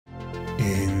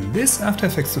In this After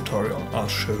Effects tutorial, I'll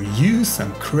show you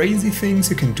some crazy things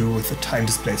you can do with the time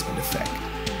displacement effect.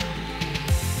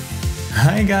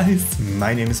 Hi guys,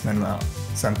 my name is Manuel.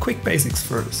 Some quick basics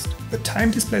first. The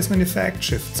time displacement effect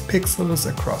shifts pixels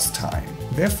across time.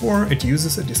 Therefore, it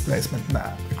uses a displacement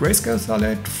map, a grayscale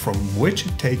solid from which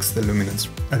it takes the luminance.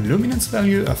 A luminance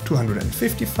value of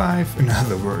 255, in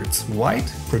other words,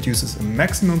 white, produces a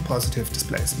maximum positive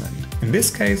displacement. In this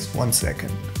case, 1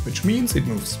 second, which means it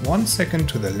moves 1 second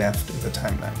to the left in the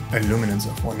timeline. A luminance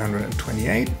of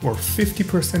 128 or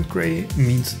 50% gray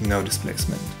means no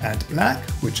displacement. And black,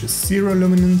 which is 0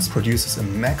 luminance, produces a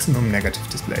maximum negative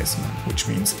displacement, which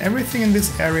means everything in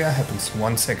this area happens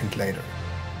 1 second later.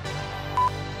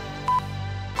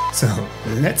 So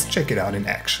let's check it out in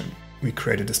action. We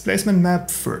create a displacement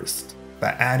map first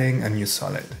by adding a new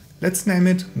solid. Let's name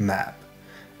it map.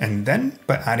 And then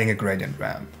by adding a gradient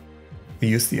ramp. We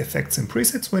use the Effects and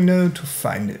Presets window to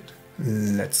find it.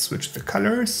 Let's switch the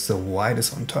colors so white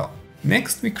is on top.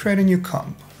 Next we create a new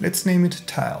comp. Let's name it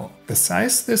tile. The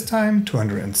size this time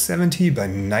 270 by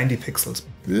 90 pixels.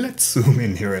 Let's zoom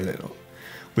in here a little.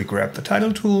 We grab the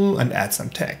title tool and add some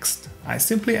text. I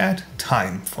simply add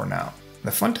time for now.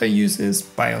 The font I use is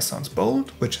Bio Sans Bold,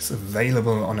 which is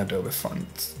available on Adobe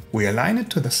fonts. We align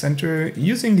it to the center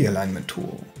using the alignment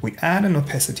tool. We add an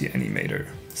opacity animator.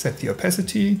 Set the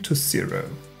opacity to 0.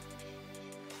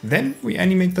 Then we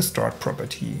animate the start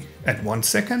property. At 1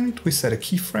 second we set a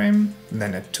keyframe,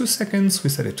 then at 2 seconds we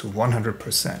set it to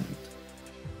 100%.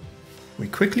 We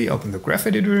quickly open the graph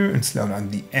editor and slow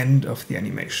down the end of the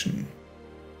animation.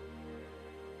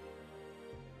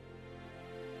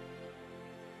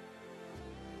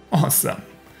 Awesome!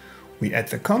 We add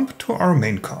the comp to our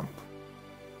main comp.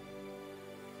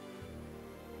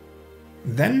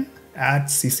 Then add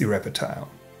CC Rapid Tile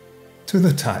to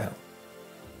the tile.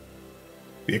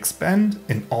 We expand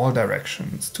in all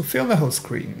directions to fill the whole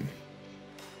screen.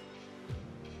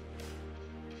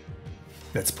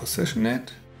 Let's position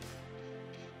it.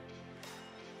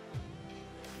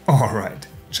 Alright,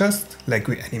 just like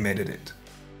we animated it.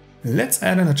 Let's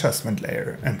add an adjustment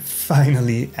layer and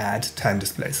finally add time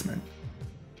displacement.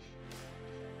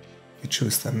 We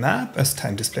choose the map as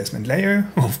time displacement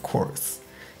layer, of course.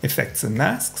 Effects and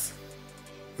masks.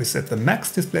 We set the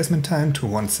max displacement time to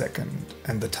 1 second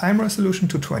and the time resolution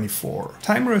to 24.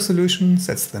 Time resolution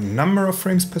sets the number of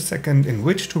frames per second in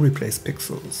which to replace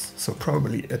pixels, so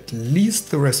probably at least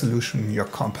the resolution your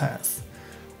comp has,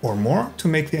 or more to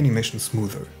make the animation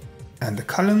smoother. And the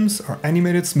columns are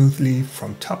animated smoothly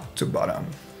from top to bottom.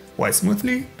 Why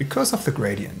smoothly? Because of the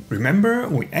gradient. Remember,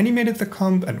 we animated the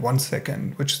comp at 1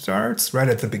 second, which starts right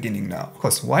at the beginning now.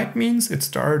 Because white means it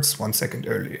starts 1 second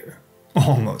earlier.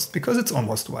 Almost, because it's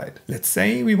almost white. Let's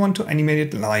say we want to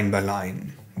animate it line by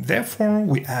line. Therefore,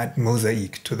 we add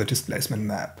mosaic to the displacement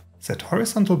map. Set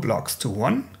horizontal blocks to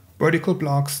 1, vertical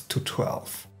blocks to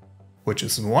 12. Which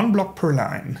is 1 block per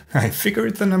line. I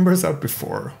figured the numbers out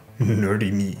before.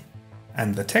 Nerdy me.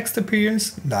 And the text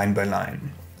appears line by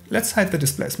line. Let's hide the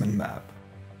displacement map.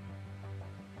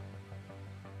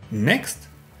 Next,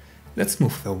 let's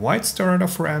move the white start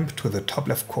of ramp to the top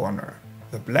left corner,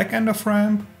 the black end of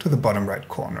ramp to the bottom right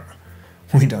corner.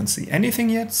 We don't see anything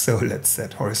yet, so let's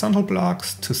set horizontal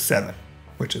blocks to 7,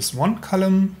 which is 1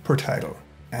 column per title.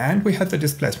 And we hide the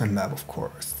displacement map, of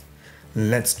course.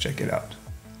 Let's check it out.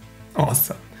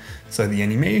 Awesome! So the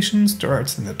animation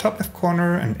starts in the top left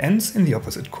corner and ends in the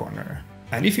opposite corner.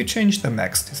 And if you change the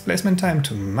max displacement time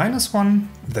to -1,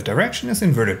 the direction is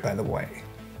inverted, by the way.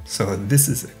 So this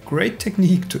is a great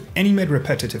technique to animate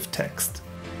repetitive text.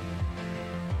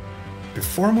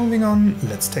 Before moving on,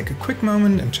 let's take a quick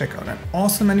moment and check out an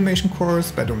awesome animation course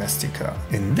by Domestika.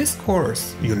 In this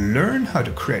course, you learn how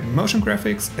to create motion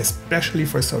graphics, especially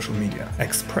for social media.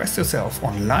 Express yourself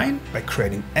online by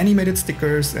creating animated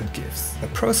stickers and GIFs. The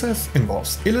process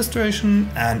involves illustration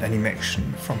and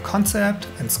animation, from concept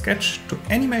and sketch to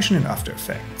animation in After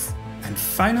Effects. And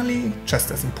finally,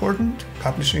 just as important,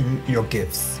 publishing your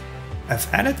GIFs. I've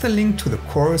added the link to the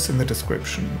course in the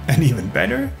description, and even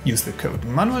better, use the code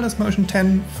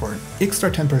ManuelMotion10 for an extra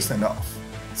 10% off.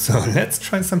 So let's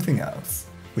try something else.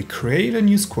 We create a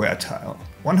new square tile,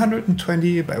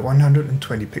 120 by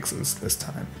 120 pixels this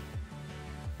time.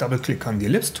 Double-click on the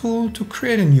ellipse tool to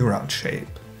create a new round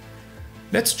shape.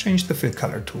 Let's change the fill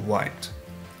color to white.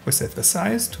 We set the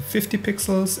size to 50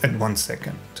 pixels at 1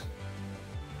 second.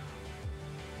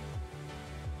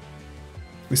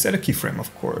 We set a keyframe,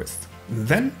 of course.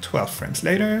 Then, 12 frames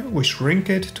later, we shrink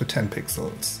it to 10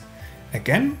 pixels.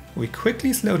 Again, we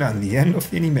quickly slow down the end of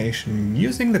the animation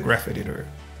using the graph editor.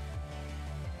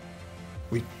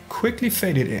 We quickly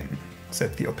fade it in.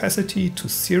 set the opacity to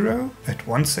 0 at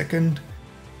 1 second,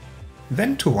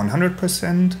 then to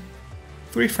 100%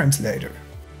 3 frames later.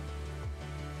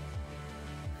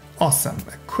 Awesome,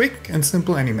 a quick and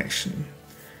simple animation.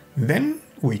 Then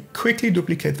we quickly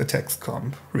duplicate the text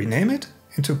comp, rename it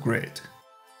into grid.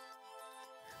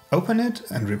 Open it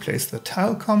and replace the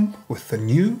tile comp with the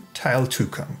new tile 2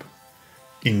 comp.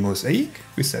 In Mosaic,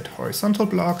 we set horizontal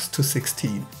blocks to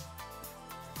 16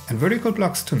 and vertical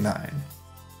blocks to 9.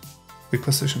 We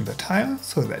position the tile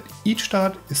so that each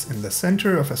dot is in the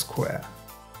center of a square.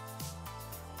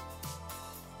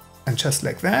 And just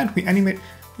like that, we animate.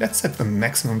 Let's set the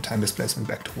maximum time displacement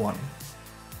back to 1.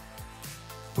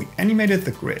 We animated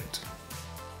the grid.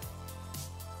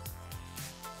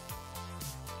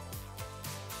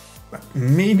 But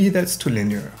maybe that's too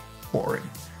linear, boring.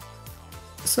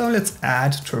 So let's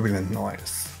add turbulent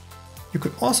noise. You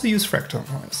could also use fractal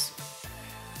noise.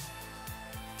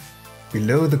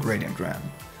 Below the gradient ramp,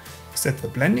 set the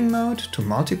blending mode to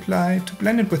multiply to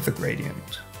blend it with the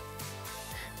gradient.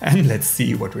 And let's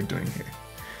see what we're doing here.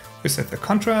 We set the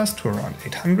contrast to around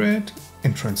 800.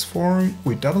 In transform,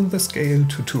 we double the scale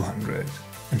to 200.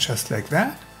 And just like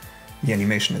that, the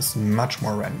animation is much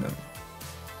more random.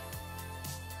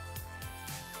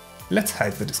 Let's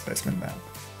hide the displacement map.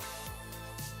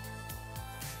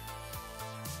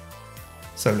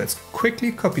 So let's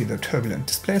quickly copy the turbulent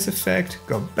displace effect,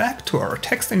 go back to our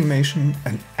text animation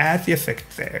and add the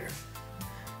effect there,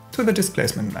 to the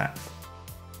displacement map.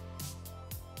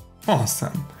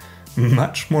 Awesome,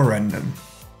 much more random.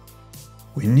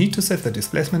 We need to set the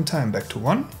displacement time back to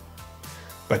 1,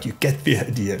 but you get the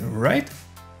idea, right?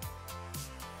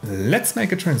 Let's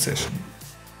make a transition.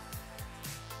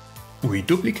 We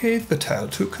duplicate the tile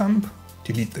 2 comp,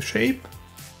 delete the shape,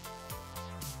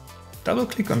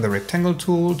 double-click on the rectangle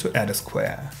tool to add a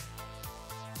square.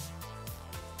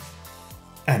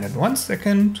 And at 1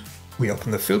 second, we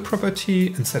open the fill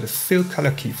property and set a fill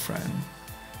color keyframe.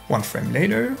 1 frame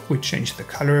later, we change the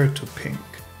color to pink.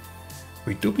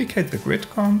 We duplicate the grid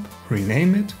comp,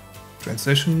 rename it,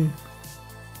 transition.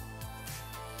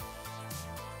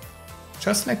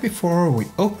 Just like before, we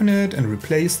open it and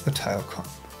replace the tile comp.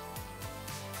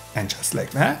 And just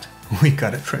like that, we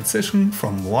got a transition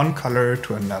from one color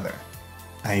to another.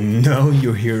 I know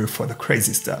you're here for the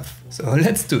crazy stuff, so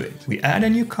let's do it. We add a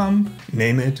new comp,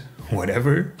 name it,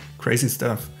 whatever, crazy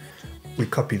stuff. We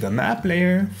copy the map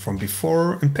layer from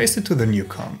before and paste it to the new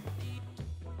comp.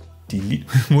 Delete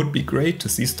would be great to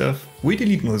see stuff. We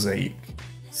delete mosaic.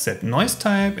 Set noise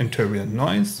type in turbulent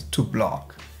noise to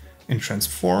block. In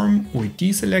transform, we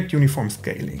deselect uniform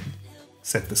scaling.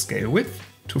 Set the scale width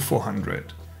to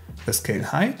 400. The scale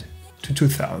height to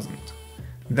 2000.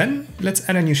 Then let's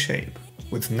add a new shape.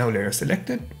 With no layer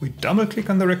selected, we double-click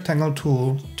on the rectangle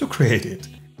tool to create it.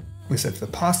 We set the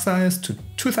path size to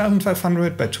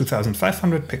 2500 by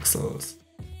 2500 pixels.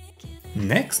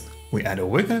 Next, we add a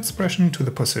wiggle expression to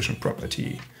the position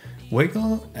property.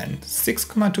 Wiggle and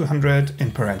 6,200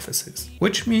 in parentheses,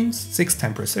 which means 6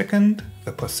 times per second,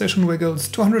 the position wiggles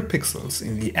 200 pixels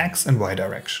in the X and Y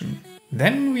direction.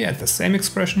 Then we add the same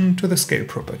expression to the scale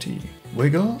property.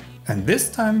 Wiggle and this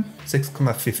time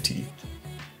 6,50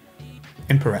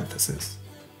 in parentheses.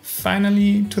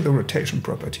 Finally, to the rotation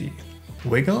property.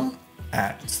 Wiggle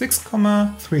at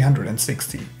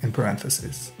 6,360 in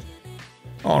parentheses.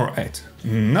 Alright,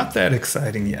 not that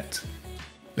exciting yet.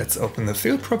 Let's open the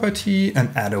fill property and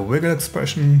add a wiggle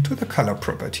expression to the color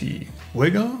property.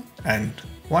 Wiggle and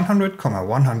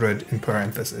 100,100 in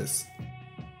parentheses.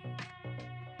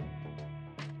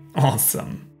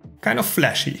 Awesome, kind of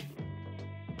flashy.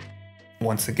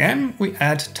 Once again, we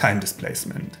add time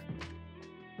displacement.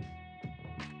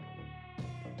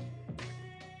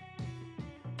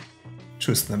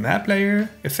 Choose the map layer,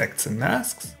 effects and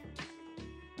masks.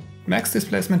 Max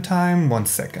displacement time 1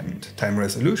 second, time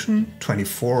resolution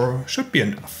 24 should be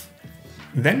enough.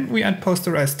 Then we add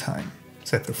posterized time,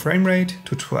 set the frame rate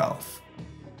to 12.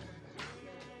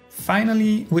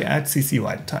 Finally, we add CC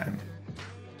wide time.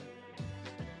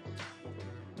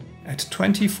 Add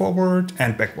 20 forward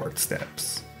and backward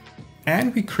steps.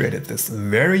 And we created this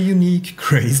very unique,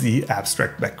 crazy,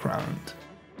 abstract background.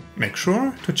 Make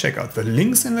sure to check out the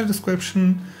links in the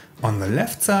description. On the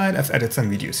left side, I've added some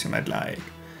videos you might like.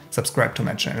 Subscribe to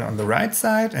my channel on the right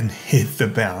side and hit the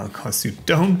bell, cause you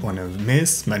don't want to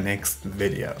miss my next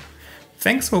video.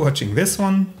 Thanks for watching this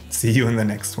one. See you in the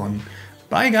next one.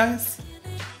 Bye guys!